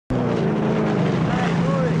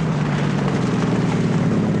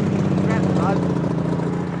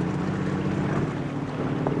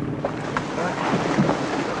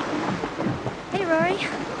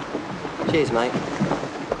Cheers, mate.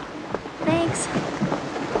 Thanks.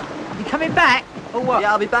 You coming back, or what?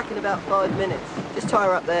 Yeah, I'll be back in about 5 minutes. Just tie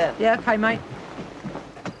her up there. Yeah, okay, mate.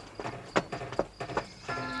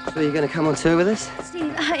 So you're going to come on tour with us?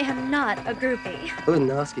 Steve, I am not a groupie. I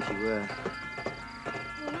wouldn't ask if you were.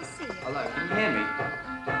 Well, we'll see. Hello, can you hear me?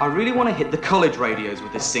 I really want to hit the college radios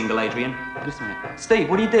with this single, Adrian. Just a minute. Steve,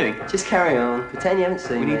 what are you doing? Just carry on. Pretend you haven't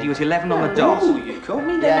seen We me. need you at 11 on the dot. Ooh, you called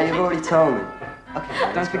me? Yeah, you've already told me.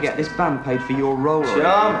 Okay. Don't forget, this band paid for your role.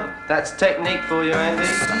 Charming. That's technique for you, Andy.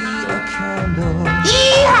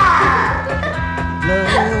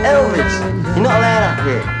 Elvis, you're not allowed up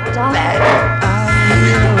here. Doc. Bad.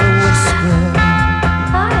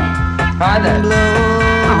 Hi. Hi there.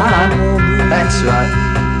 That's right.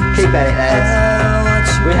 Keep at it,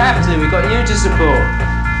 lads. We have to. We've got you to support.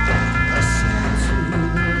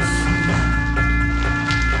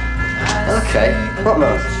 Okay. What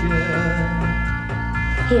most?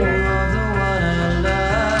 Here.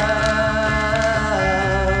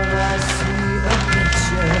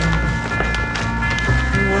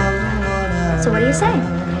 So what do you say?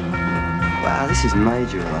 Wow, this is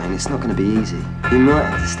major, Elaine. It's not going to be easy. You might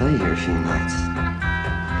have to stay here a few nights.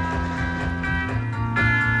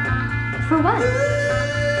 For what?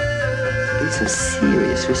 Do some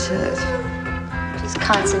serious research. Just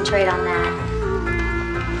concentrate on that.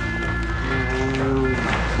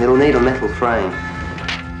 It'll need a metal frame.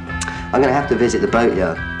 I'm going to have to visit the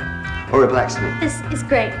boatyard. Or a blacksmith. This is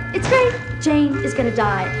great. It's great. Jane is gonna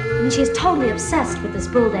die. I mean, she is totally obsessed with this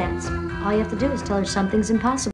bull dance. All you have to do is tell her something's impossible.